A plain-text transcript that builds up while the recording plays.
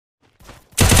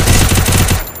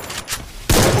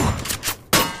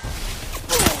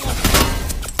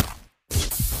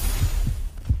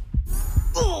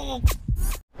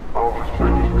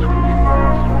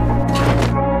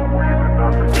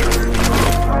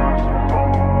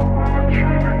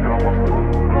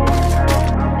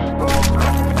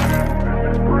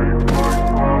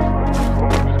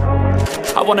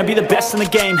I wanna be the best in the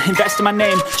game, invest in my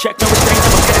name. Check no restraints,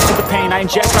 I'm obsessed with the pain. I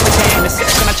ingest, I retain,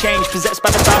 assess and I change. Possessed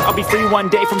by the thought I'll be free one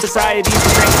day from society's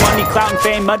restraints. Money, clout and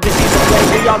fame, mud, disease and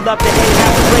plague. We all love to hate,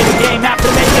 have to play the game, have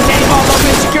to make a name. All our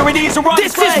insecurities are on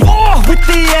display. This is war with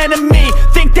the enemy,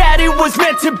 think that it was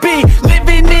meant to be.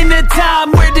 Living in a time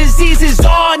where disease is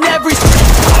on every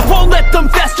street. I won't let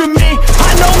them fester me, I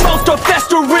know most are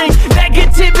festering.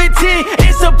 Negativity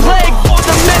is a plague for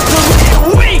the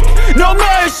mentally weak. No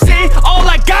mercy, all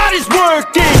I got is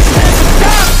working. Never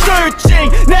stop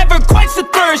searching, never quite so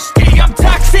thirsty. I'm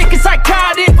toxic and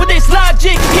psychotic, with this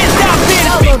logic can't stop it.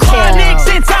 It's been chronic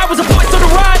since I was a boy, so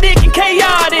neurotic and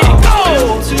chaotic.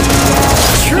 Oh,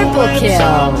 triple kill.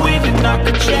 I'm waving, I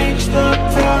could change the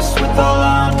past with all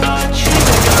I'm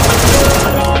achieving. Got my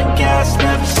foot on gas,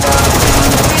 never stop.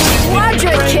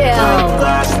 Quadra kill.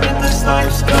 Then this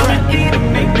life's gonna eat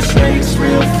and make mistakes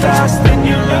real fast. Then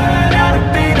you learn how to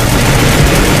beat them.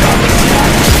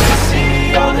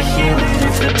 See all the healing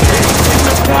if the days in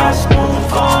the past.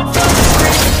 Move on from the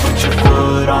screen, put your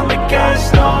foot on the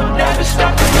gas. Don't never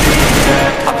stop the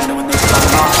beat. I've been doing this so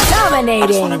long. Dominating. I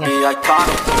just wanna be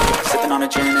iconic. Sipping on a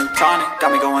gin and tonic,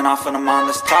 got me going off when I'm on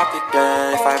this topic.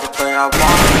 Yeah, if I ever play, I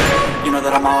want it. You know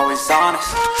that I'm always honest.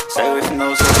 Stay away from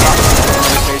those who are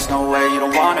there's no way you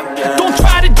don't want it. Yeah. Don't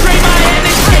try to drain my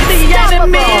energy. The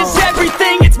enemy is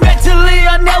everything. It's mentally,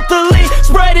 unhealthily,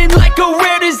 spreading like a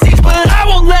rare disease. But I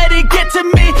won't let it get to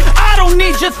me. I don't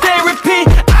need your therapy.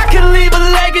 I can leave a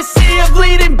legacy of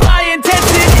leading by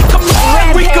intensity. Come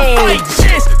on, we can fight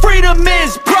this. Freedom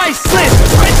is priceless.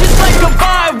 Spread just like a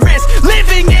virus.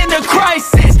 Living in a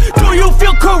crisis. Do you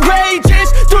feel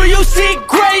courageous? Do you seek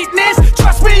greatness?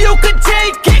 Trust me, you can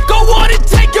take it. Go on and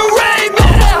take your aim.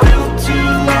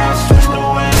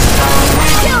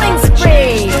 Killing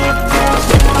spree.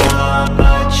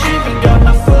 Got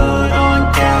my foot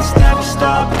on gas, never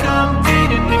stop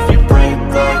competing. If you break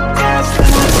the glass, then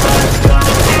this life's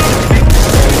gonna be a big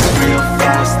mistakes real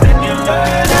fast. Then you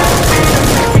learn how to beat them.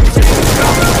 If you take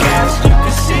off the gas, you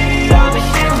can see all the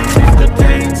healing. If the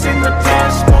pain's in the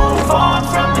past, move on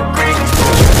from the grief.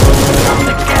 Put your foot on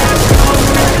the gas, don't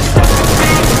never stop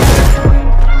competing.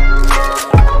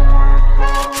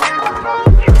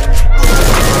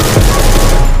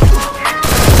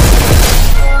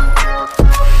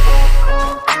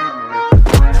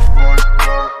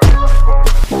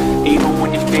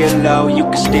 Low, you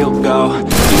can still go.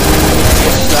 Even when you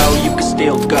feel slow, you can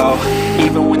still go.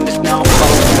 Even when there's no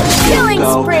hope, you can still Killing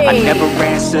go. spree. I never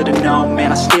answer to no,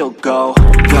 man, I still go.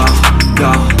 Go,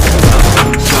 go,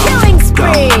 go, Killing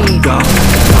spree. go,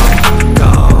 go,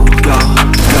 go, go,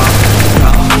 go,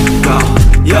 go,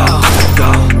 go,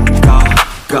 go, go,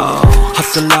 go.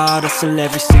 Hustle hard, hustle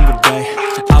every single day.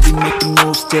 I'll be making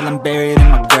moves till I'm buried in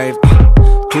my grave.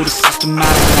 To the system, I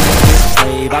don't wanna be a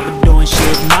slave. I've been doing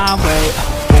shit my way.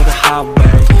 The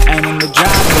highway, and in the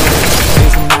driveway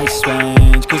there's a nice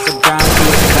range, cause I grind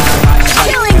through the time. I ain't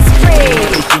Killing spree.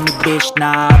 Give me bitch,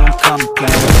 nah, I don't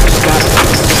complain. Just got a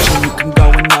position you can go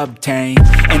and obtain.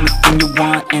 Anything you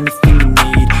want, anything you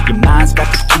need. Your mind's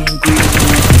got the key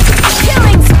ingredients.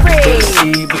 Killing spree.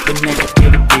 See with the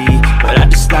negativity, but I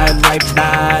just slide right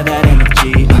by that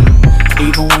energy.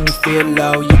 Even when you feel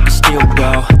low, you can still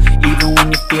go. Even when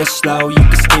you feel slow, you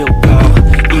can still go.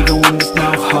 Even when there's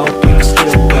no hope, you can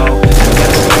still go. I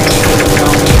never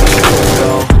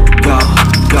go, go,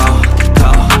 go,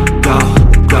 go, go,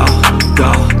 go,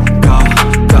 go,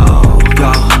 go,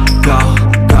 go, go, go,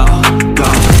 go,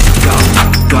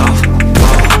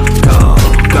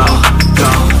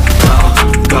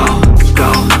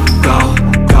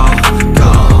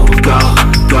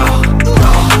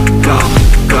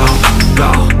 go,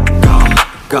 go,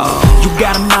 go. You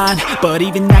got a mind, but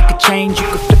even that could change. You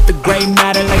could flip the gray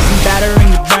matter like some batter in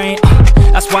your brain.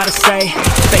 That's why I say,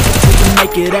 fake it till you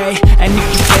make it A. And if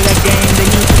you play that game, then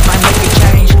you just might make a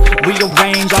change.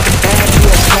 Rearrange all the bad, you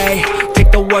okay.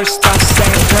 Take the worst thoughts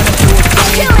saying, turn it to a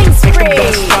flame. Killing Take the spree.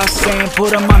 best thoughts saying, put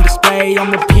them on display.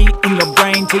 On repeat in your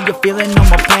brain till you're feeling no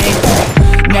more pain.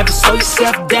 Never slow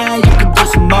yourself down, you can do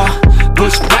some more.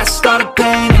 Push past all the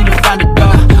pain and you find a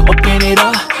door. Open it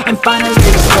up and finally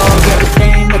explore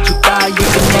everything that you thought you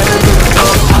could never look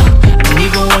for. And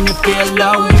even when you feel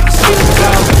low, you can still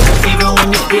go. Even when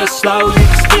you feel slow, you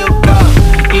can still go.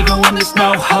 Even when there's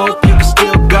no hope, you can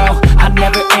still go. I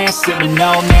never answer to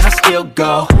no, man, I still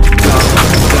go. Go,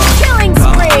 go, Killing go,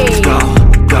 spree. go,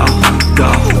 go,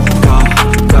 go, go,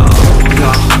 go, go,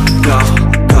 go, go,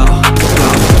 go, go,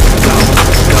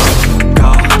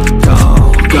 go, go,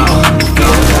 go, go,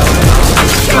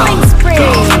 Killing spree.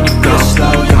 go,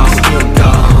 slow, you can still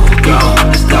go. Even when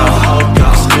there's no hope, you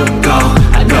can still go.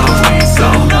 I never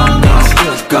answer to no, man, I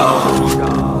still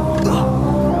go.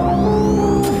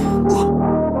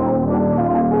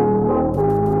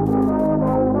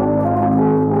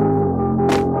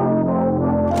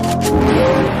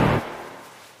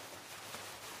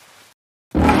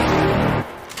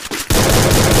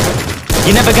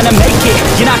 never gonna make it,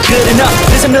 you're not good enough.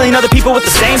 There's a million other people with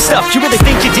the same stuff. You really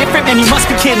think you're different? Man, you must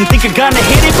be kidding. Think you're gonna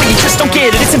hit it, but you just don't get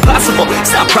it. It's impossible,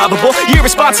 it's not probable, you're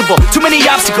irresponsible. Too many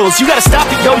obstacles, you gotta stop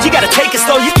it, yo. You gotta take it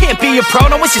slow, you can't be a pro.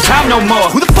 Don't waste your time no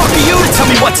more. Who the fuck are you to tell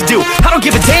me what to do? I don't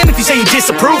give a damn if you say you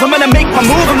disapprove. I'm gonna make my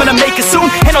move, I'm gonna make it soon.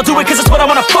 And I'll do it cause it's what I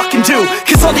wanna fucking do.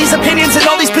 Cause all these opinions and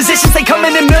all these positions, they come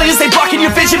in millions, they blocking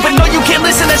your vision. But no, you can't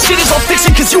listen, that shit is all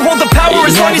fiction. Cause you hold the power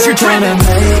as long as you're dreaming.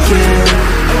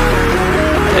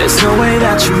 There's no way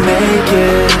that you make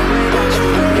it.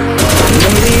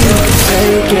 Maybe you can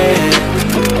fake it,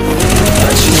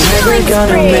 but you're never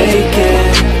gonna make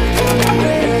it.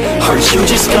 Are you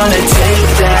just gonna take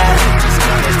that?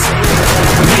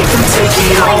 Make them take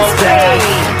it all back.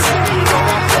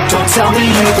 Don't tell me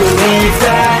you believe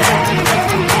that.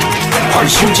 Are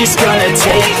you just gonna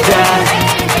take that?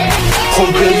 Or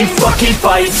will you fucking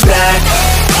fight back?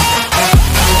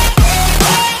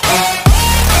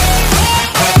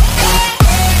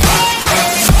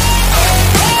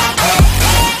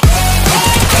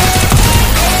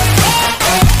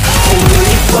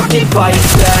 Fucking fight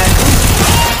back.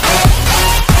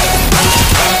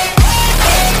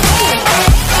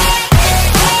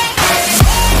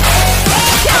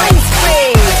 Killing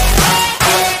spree.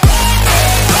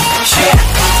 Yeah.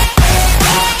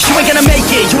 You ain't gonna make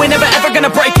it, you ain't never ever gonna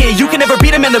break it. You can never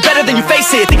beat them and they're better than you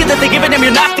face it. Thinking that they give a damn,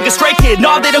 you're not, think a straight kid.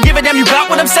 No, they don't give a damn, you got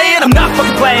what I'm saying? I'm not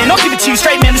fucking playing, I'll give it to you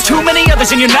straight, man. There's too many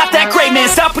others and you're not that great, man.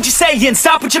 Stop what you're saying,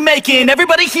 stop what you're making.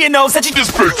 Everybody here knows that you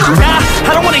just fake it. Nah,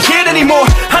 I don't wanna hear it anymore,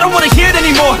 I don't wanna hear it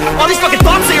anymore. All these fucking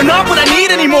thoughts, they are not what I need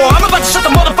anymore. I'm about to shut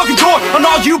the motherfucking door on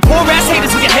all you poor ass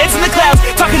haters with your heads in the clouds,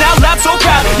 talking out loud so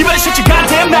proud. You better shut your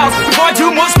goddamn mouth before I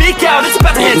do more, speak out. It's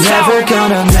about to head south. Never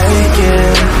gonna make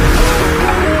it.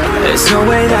 There's no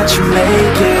way that you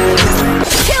make it.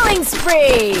 Killing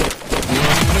spree.